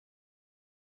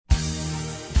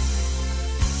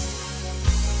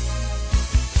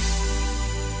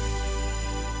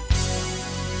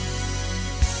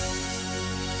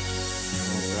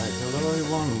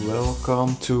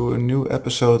welcome to a new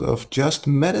episode of Just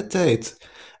Meditate.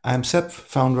 I'm Seb,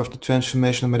 founder of the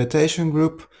Transformational Meditation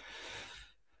Group,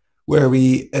 where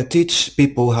we teach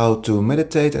people how to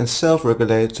meditate and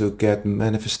self-regulate to get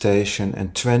manifestation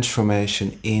and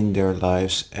transformation in their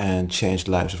lives and change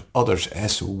the lives of others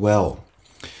as well.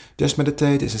 Just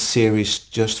Meditate is a series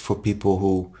just for people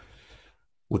who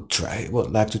would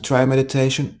like to try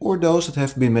meditation, or those that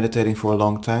have been meditating for a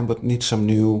long time but need some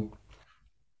new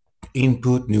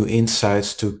input, new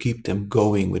insights to keep them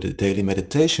going with the daily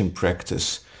meditation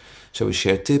practice. So we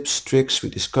share tips, tricks, we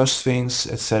discuss things,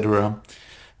 etc.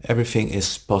 Everything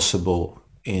is possible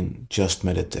in Just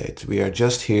Meditate. We are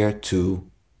just here to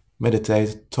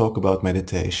meditate, talk about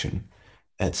meditation,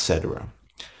 etc.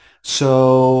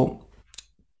 So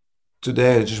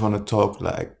today I just want to talk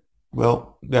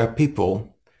there are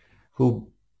people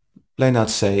who plain out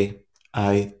say,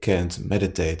 I can't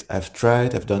meditate. I've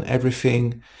tried, I've done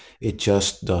everything. It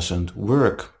just doesn't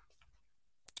work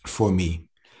for me.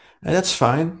 And that's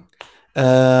fine.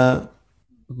 But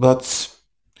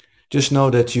just know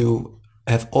that you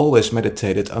have always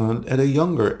meditated at a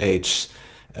younger age,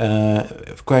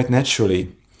 quite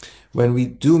naturally. When we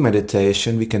do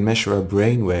meditation, we can measure our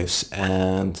brain waves,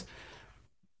 and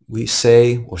we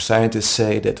say, or scientists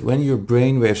say, that when your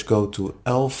brain waves go to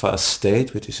alpha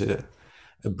state, which is a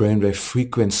brainwave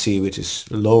frequency which is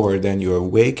lower than your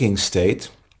waking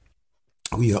state,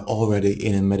 we are already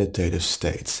in a meditative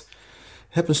state.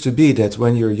 Happens to be that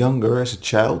when you're younger as a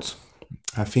child,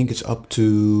 I think it's up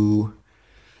to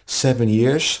 7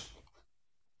 years,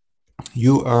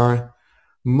 you are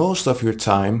most of your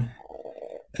time,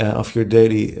 of your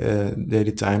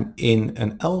daily time in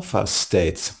an alpha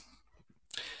state.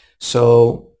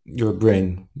 So your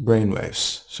brain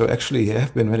waves. So actually you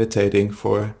have been meditating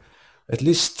for at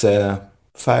least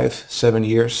 5-7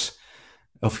 years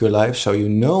of your life, so you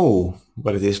know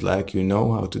what it is like, you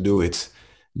know how to do it,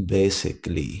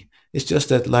 basically. It's just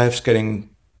that life's getting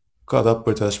caught up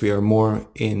with us. We are more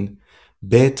in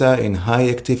beta, in high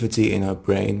activity in our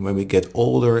brain. When we get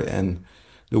older and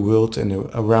the world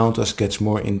around us gets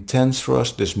more intense for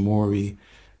us, there's more we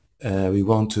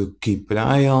want to keep an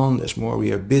eye on, there's more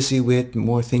we are busy with,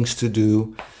 more things to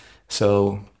do.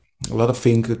 So a lot of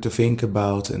things to think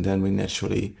about, and then we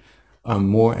naturally are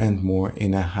more and more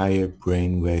in a higher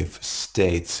brainwave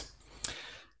state,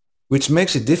 which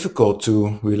makes it difficult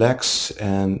to relax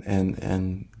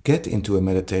and get into a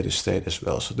meditative state as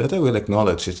well. So that I will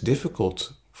acknowledge, it's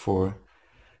difficult for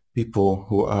people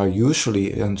who are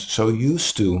usually and so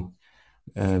used to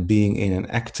being in an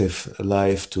active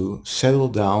life to settle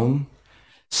down,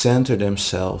 center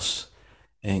themselves,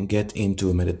 and get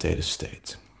into a meditative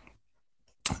state.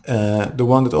 The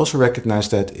one that also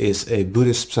recognized that is a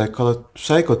Buddhist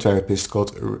psychotherapist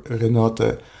called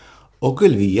Renate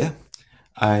Ogilvie.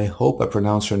 I hope I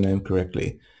pronounced her name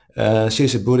correctly.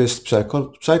 She's a Buddhist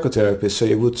psychotherapist, so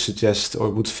you would suggest or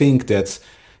would think that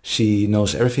she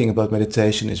knows everything about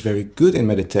meditation, is very good in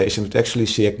meditation, but actually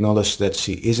she acknowledged that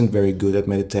she isn't very good at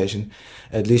meditation.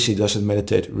 At least she doesn't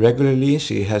meditate regularly.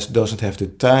 She doesn't have the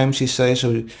time, she says,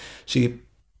 so she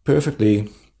perfectly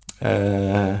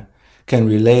can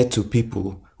relate to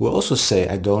people who also say,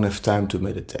 I don't have time to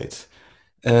meditate.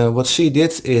 What she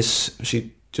did is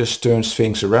she just turns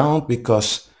things around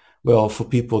because, well, for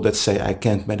people that say, I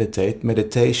can't meditate,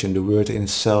 meditation, the word in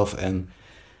itself and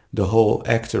the whole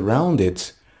act around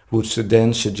it would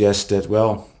then suggest that,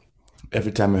 well,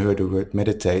 every time I heard the word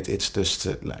meditate, it's just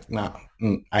like, no,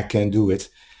 I can't do it.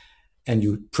 And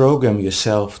you program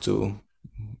yourself to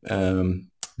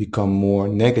become more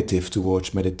negative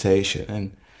towards meditation,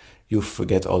 and you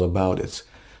forget all about it.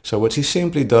 So what he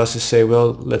simply does is say,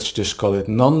 well, let's just call it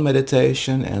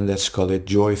non-meditation and let's call it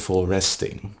joyful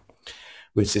resting,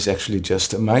 which is actually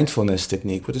just a mindfulness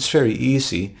technique, but it's very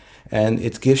easy and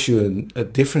it gives you a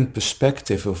different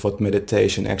perspective of what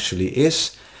meditation actually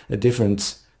is, a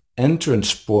different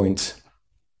entrance point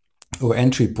or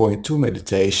entry point to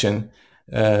meditation,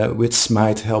 which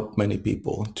might help many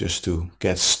people just to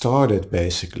get started,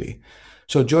 basically.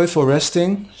 So joyful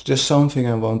resting is just something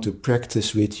I want to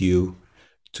practice with you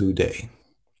today.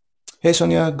 Hey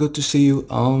Sonia, good to see you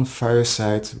on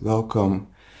Fireside. Welcome.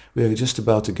 We're just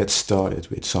about to get started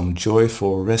with some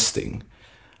joyful resting.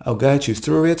 I'll guide you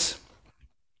through it,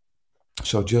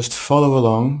 so just follow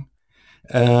along.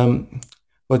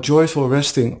 What joyful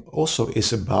resting also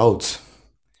is about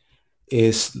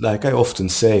is, like I often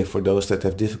say for those that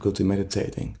have difficulty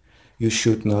meditating, you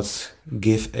should not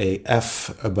give a F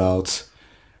about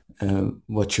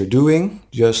what you're doing,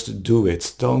 just do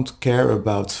it. Don't care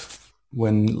about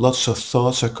when lots of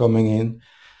thoughts are coming in,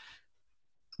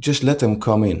 just let them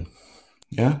come in.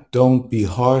 Yeah, don't be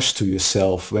harsh to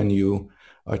yourself when you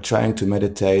are trying to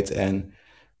meditate and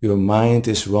your mind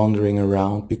is wandering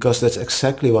around, because that's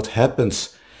exactly what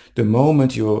happens the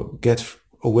moment you get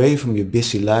away from your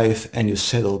busy life and you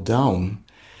settle down.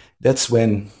 That's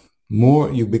when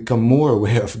more you become more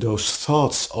aware of those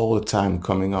thoughts all the time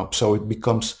coming up. So it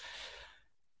becomes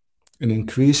an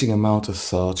increasing amount of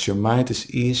thoughts. Your mind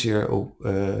is easier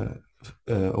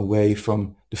away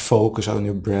from the focus on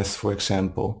your breath, for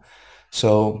example.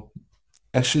 So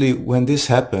actually, when this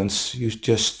happens, you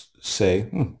just say,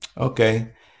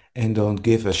 okay, and don't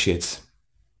give a shit.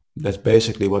 That's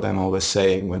basically what I'm always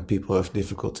saying when people have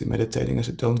difficulty meditating. I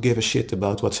say, don't give a shit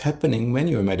about what's happening when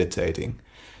you're meditating.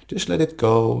 Just let it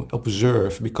go,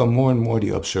 observe, become more and more the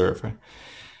observer.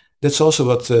 That's also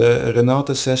what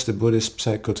Renate says, the Buddhist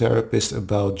psychotherapist,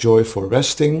 about joyful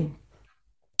resting.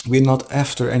 We're not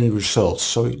after any results,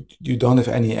 so you don't have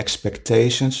any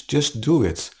expectations, just do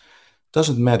it.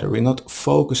 Doesn't matter. We're not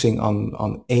focusing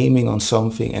on aiming on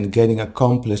something and getting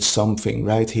accomplished something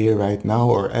right here, right now,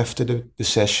 or after the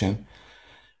session.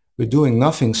 We're doing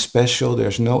nothing special.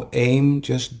 There's no aim.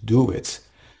 Just do it.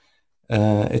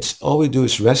 It's all we do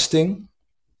is resting.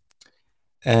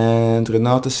 And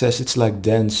Renate says it's like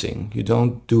dancing. You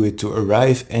don't do it to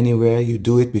arrive anywhere. You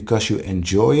do it because you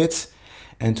enjoy it.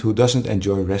 And who doesn't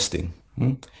enjoy resting?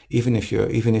 Even if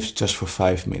it's just for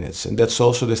 5 minutes. And that's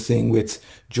also the thing with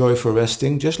joyful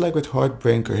resting, just like with heart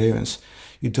brain coherence.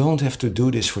 You don't have to do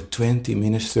this for 20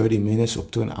 minutes, 30 minutes, up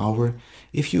to an hour.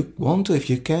 If you want to, if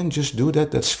you can, just do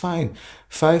that. That's fine.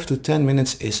 5 to 10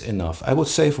 minutes is enough. I would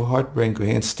say for heart brain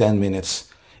coherence, 10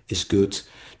 minutes is good.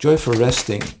 Joyful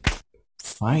resting,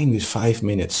 fine with 5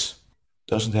 minutes.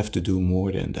 Doesn't have to do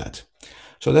more than that.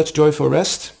 So that's joyful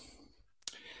rest.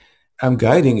 I'm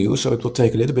guiding you, so it will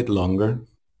take a little bit longer,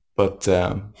 but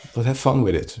have fun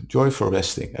with it. Joyful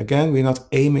resting. Again, we're not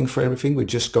aiming for everything. We're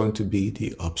just going to be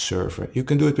the observer. You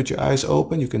can do it with your eyes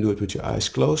open. You can do it with your eyes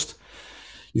closed.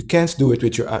 You can't do it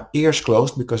with your ears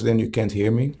closed because then you can't hear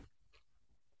me.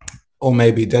 Or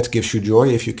maybe that gives you joy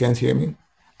if you can't hear me.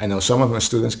 I know some of my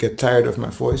students get tired of my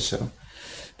voice, so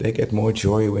they get more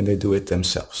joy when they do it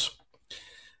themselves.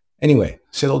 Anyway,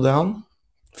 settle down,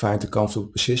 find a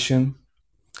comfortable position.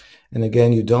 And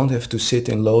again, you don't have to sit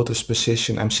in lotus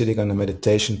position. I'm sitting on a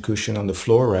meditation cushion on the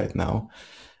floor right now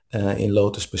in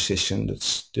lotus position.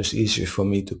 That's just easier for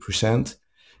me to present.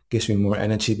 Gives me more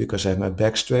energy because I have my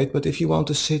back straight. But if you want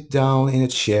to sit down in a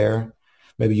chair,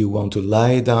 maybe you want to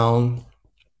lie down,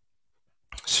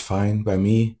 it's fine by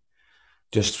me.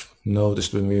 Just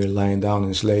notice when we're lying down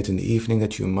and it's late in the evening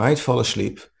that you might fall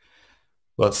asleep.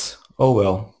 But oh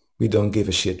well, we don't give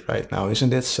a shit right now,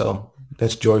 isn't it? So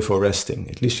that's joyful resting.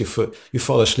 At least you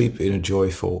fall asleep in a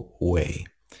joyful way.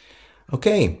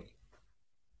 Okay.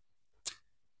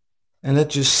 And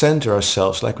let's just center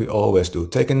ourselves like we always do.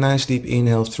 Take a nice deep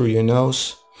inhale through your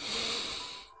nose.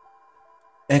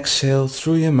 Exhale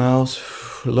through your mouth.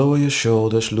 Lower your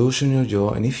shoulders, loosen your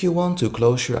jaw. And if you want to,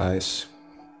 close your eyes.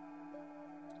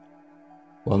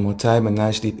 One more time, a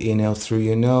nice deep inhale through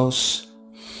your nose.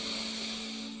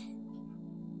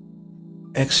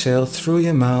 Exhale through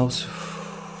your mouth.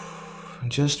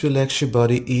 Just relax your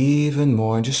body even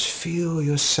more and just feel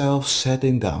yourself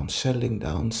settling down,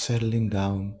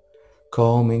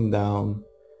 calming down.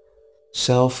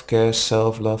 Self-care,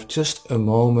 self-love, just a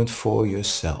moment for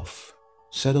yourself.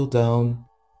 Settle down,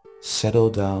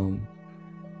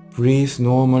 breathe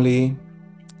normally,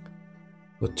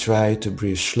 but try to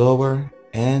breathe slower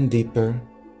and deeper,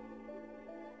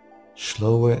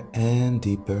 slowing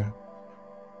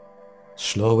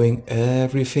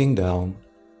everything down,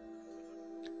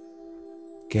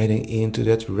 getting into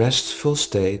that restful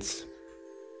state.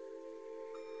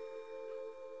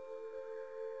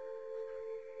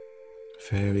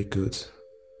 Very good.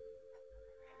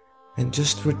 And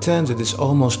just pretend that it's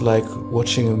almost like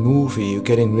watching a movie. You're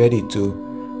getting ready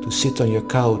to sit on your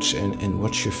couch and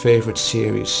watch your favorite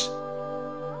series.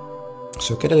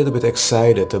 So get a little bit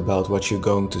excited about what you're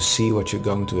going to see, what you're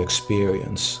going to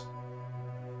experience.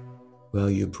 Well,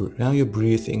 now you're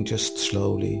breathing just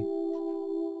slowly.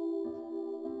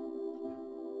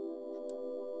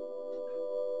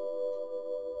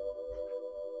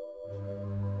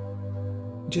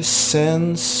 Just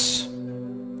sense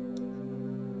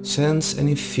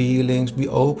any feelings, be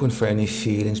open for any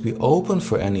feelings, be open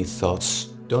for any thoughts.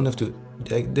 Don't have to,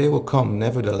 they will come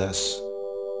nevertheless.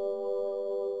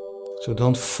 So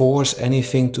don't force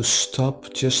anything to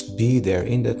stop, just be there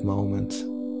in that moment.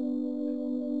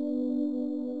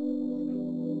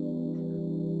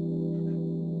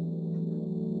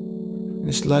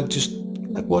 It's just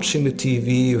like watching the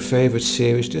TV, your favorite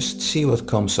series, just see what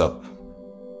comes up.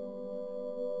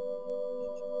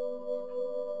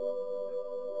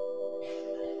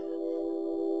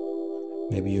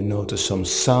 Maybe you notice some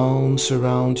sounds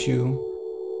around you.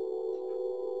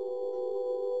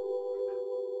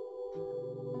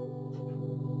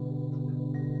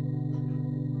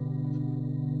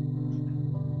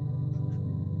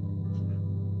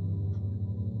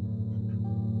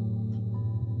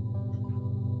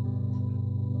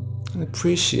 And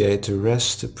appreciate the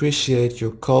rest, appreciate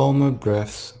your calmer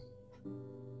breath.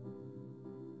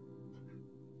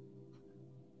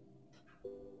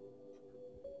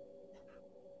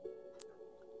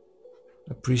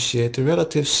 Appreciate the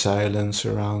relative silence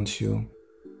around you.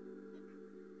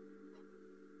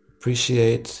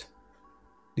 Appreciate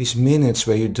these minutes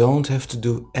where you don't have to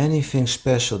do anything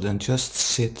special than just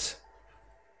sit,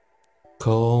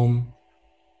 calm,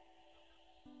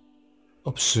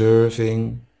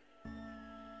 observing.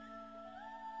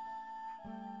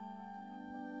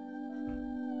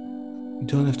 You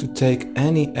don't have to take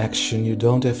any action, you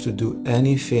don't have to do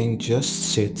anything,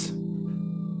 just sit.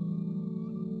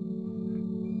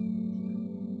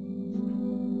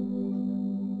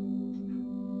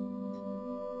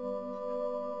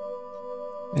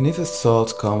 And if a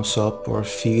thought comes up or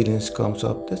feelings comes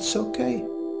up, that's okay.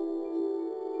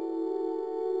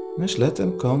 Just let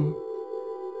them come.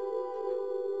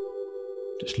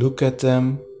 Just look at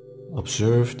them,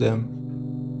 observe them,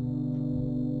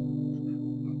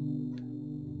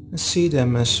 and see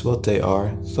them as what they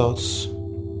are, thoughts.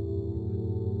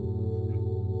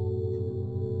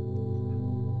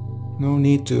 No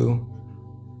need to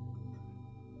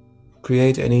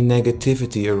create any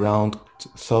negativity around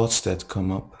thoughts that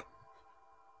come up.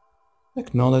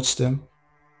 Acknowledge them.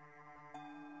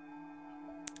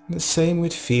 And the same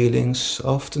with feelings.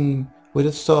 Often with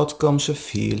a thought comes a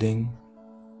feeling.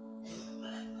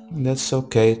 And that's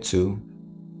okay too.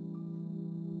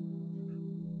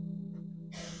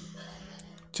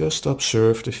 Just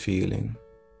observe the feeling.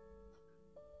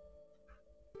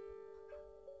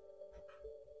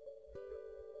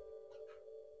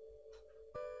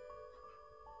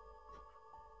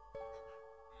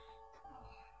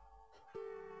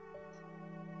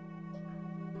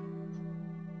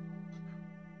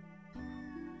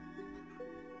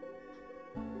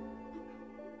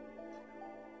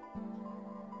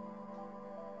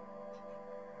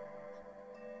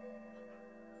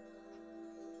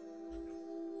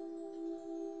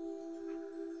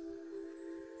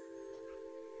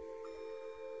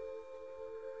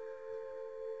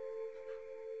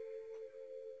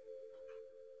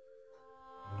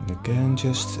 And again,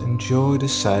 just enjoy the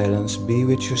silence, be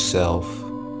with yourself.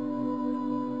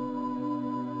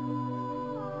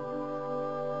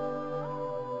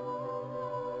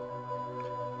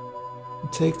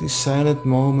 And take these silent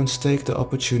moments, take the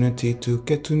opportunity to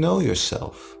get to know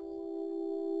yourself.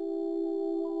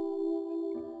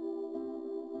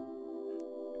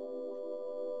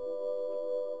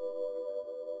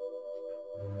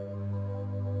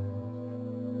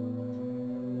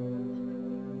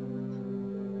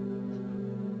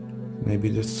 Maybe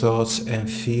the thoughts and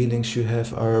feelings you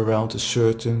have are around a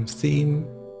certain theme.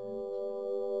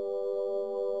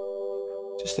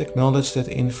 Just acknowledge that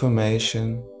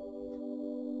information.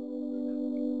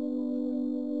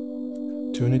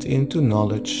 Turn it into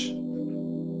knowledge.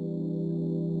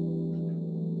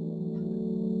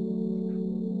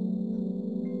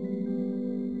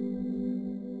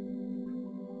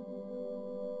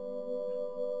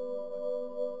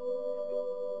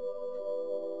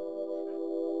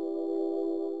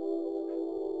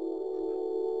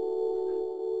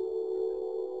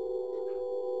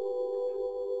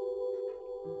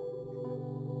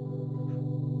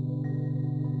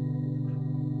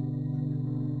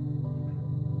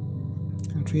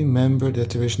 And remember that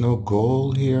there is no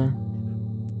goal here.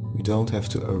 You don't have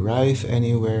to arrive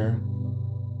anywhere.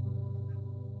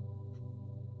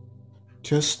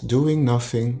 Just doing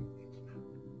nothing.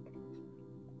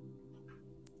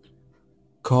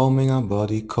 Calming our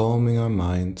body, calming our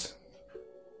mind.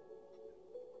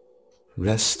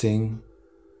 Resting.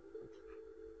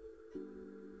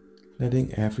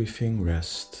 Letting everything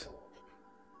rest.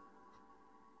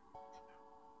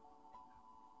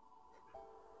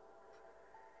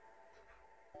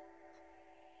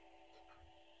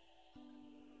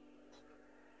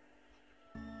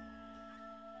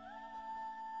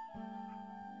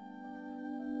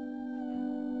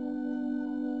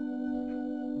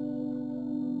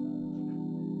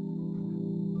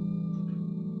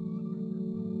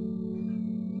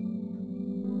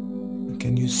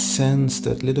 Can you sense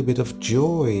that little bit of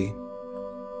joy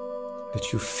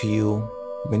that you feel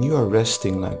when you are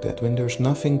resting like that, when there's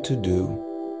nothing to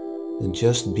do, then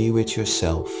just be with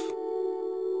yourself.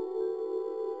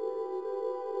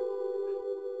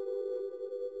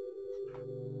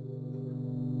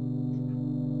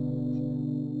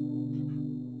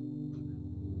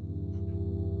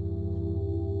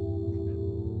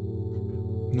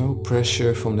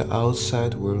 pressure from the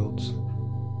outside world.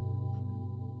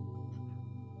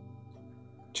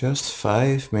 Just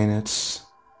 5 minutes.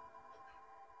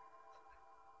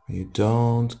 You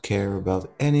don't care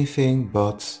about anything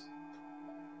but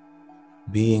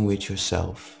being with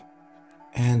yourself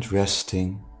and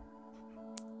resting,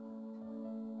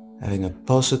 having a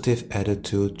positive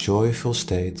attitude, joyful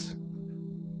state.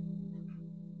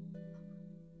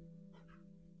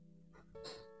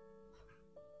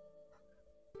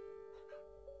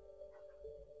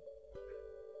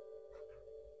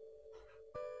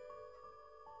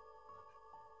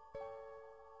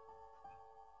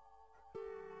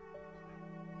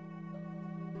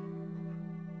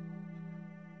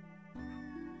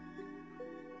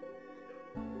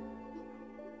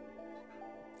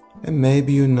 And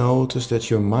maybe you notice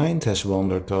that your mind has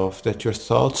wandered off, that your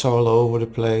thoughts are all over the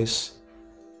place,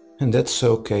 and that's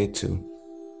okay too.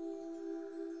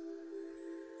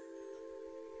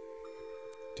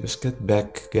 Just get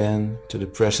back again to the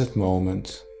present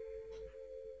moment.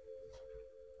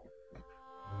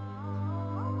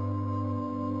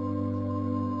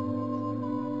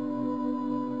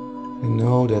 And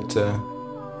know that the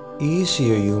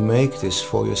easier you make this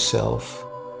for yourself,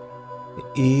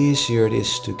 the easier it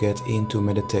is to get into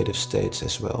meditative states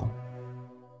as well.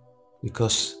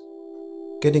 Because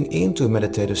getting into a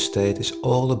meditative state is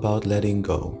all about letting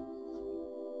go.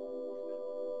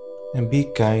 And be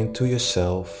kind to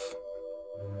yourself.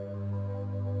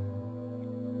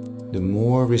 The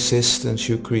more resistance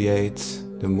you create,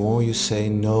 the more you say,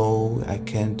 no, I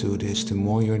can't do this, the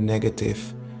more you're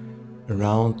negative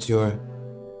around your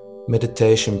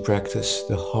meditation practice,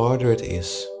 the harder it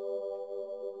is.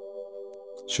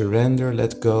 Surrender,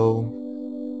 let go,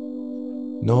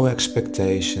 no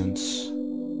expectations.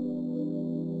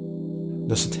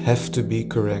 Does it have to be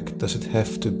correct? Does it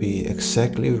have to be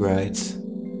exactly right?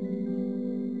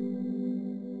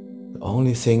 The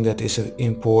only thing that is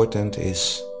important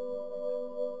is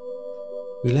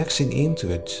relaxing into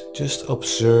it. Just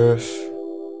observe,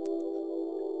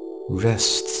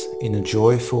 rest in a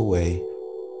joyful way.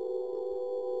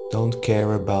 Don't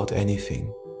care about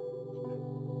anything.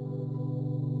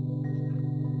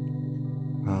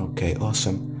 Okay,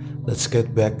 awesome. Let's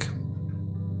get back.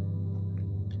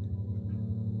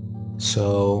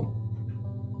 So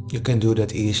you can do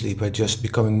that easily by just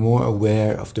becoming more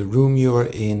aware of the room you are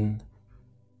in,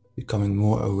 becoming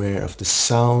more aware of the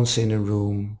sounds in the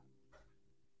room,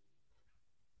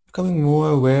 becoming more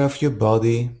aware of your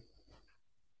body.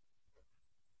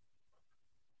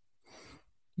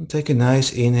 And take a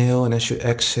nice inhale, and as you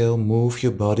exhale, move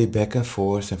your body back and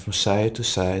forth and from side to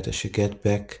side as you get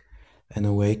back and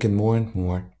awaken more and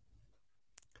more.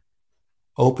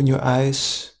 Open your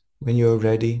eyes when you're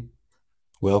ready.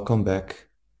 Welcome back.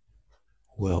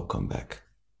 Welcome back.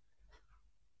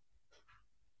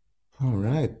 All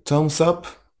right, thumbs up,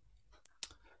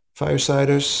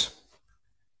 Firesiders,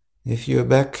 if you're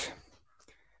back.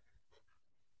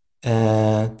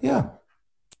 And yeah,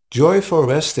 joyful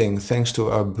resting, thanks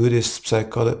to our Buddhist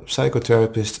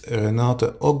psychotherapist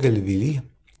Renate Ogilvili,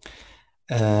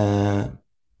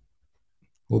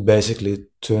 who basically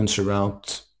turns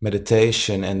around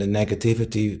meditation and the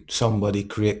negativity somebody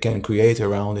can create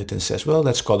around it and says, well,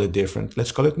 let's call it different.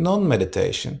 Let's call it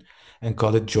non-meditation and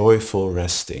call it joyful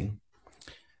resting.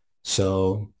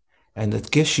 So, and it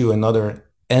gives you another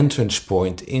entrance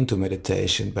point into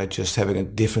meditation by just having a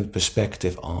different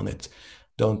perspective on it.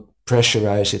 Don't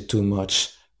pressurize it too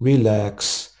much.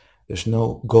 Relax. There's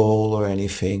no goal or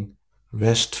anything.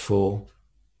 Restful,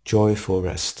 joyful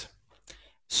rest.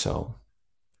 So,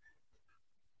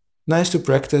 nice to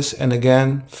practice, and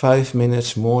again, 5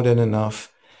 minutes more than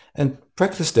enough, and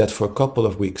practice that for a couple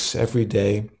of weeks every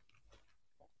day,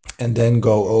 and then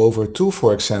go over to,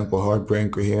 for example, heart-brain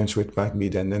coherence, which might be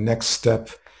then the next step,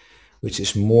 which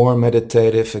is more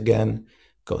meditative again,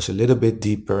 goes a little bit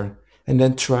deeper, and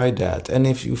then try that. And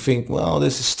if you think, well,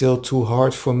 this is still too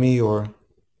hard for me, or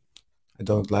I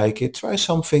don't like it, try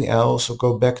something else or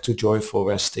go back to joyful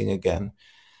resting again.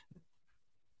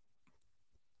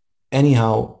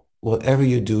 Anyhow, whatever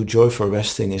you do, joyful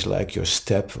resting is like your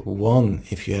step one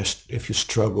if you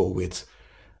struggle with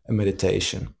a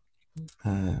meditation.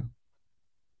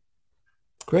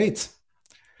 Great.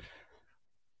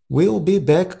 We'll be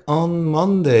back on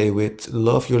Monday with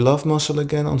Love Your Love Muscle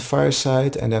again on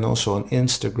Fireside, and then also on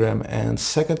Instagram and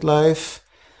Second Life.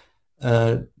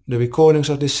 The recordings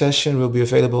of this session will be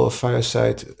available on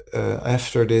Fireside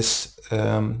after this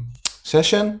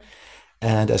session,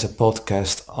 and as a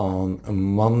podcast on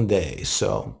Monday.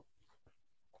 So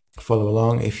follow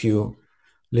along. If you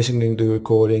listening to the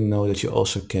recording, know that you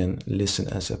also can listen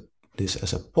as this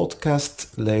as a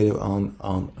podcast later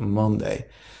on Monday.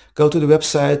 Go to the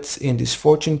website in this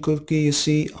fortune cookie you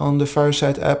see on the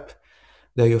Fireside app.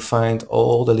 There you'll find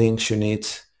all the links you need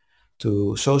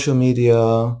to social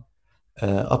media,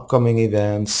 upcoming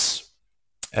events,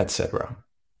 etc.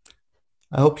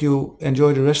 I hope you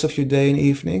enjoy the rest of your day and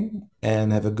evening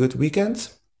and have a good weekend.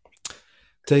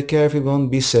 Take care everyone,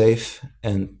 be safe,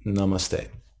 and namaste.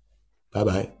 Bye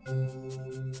bye.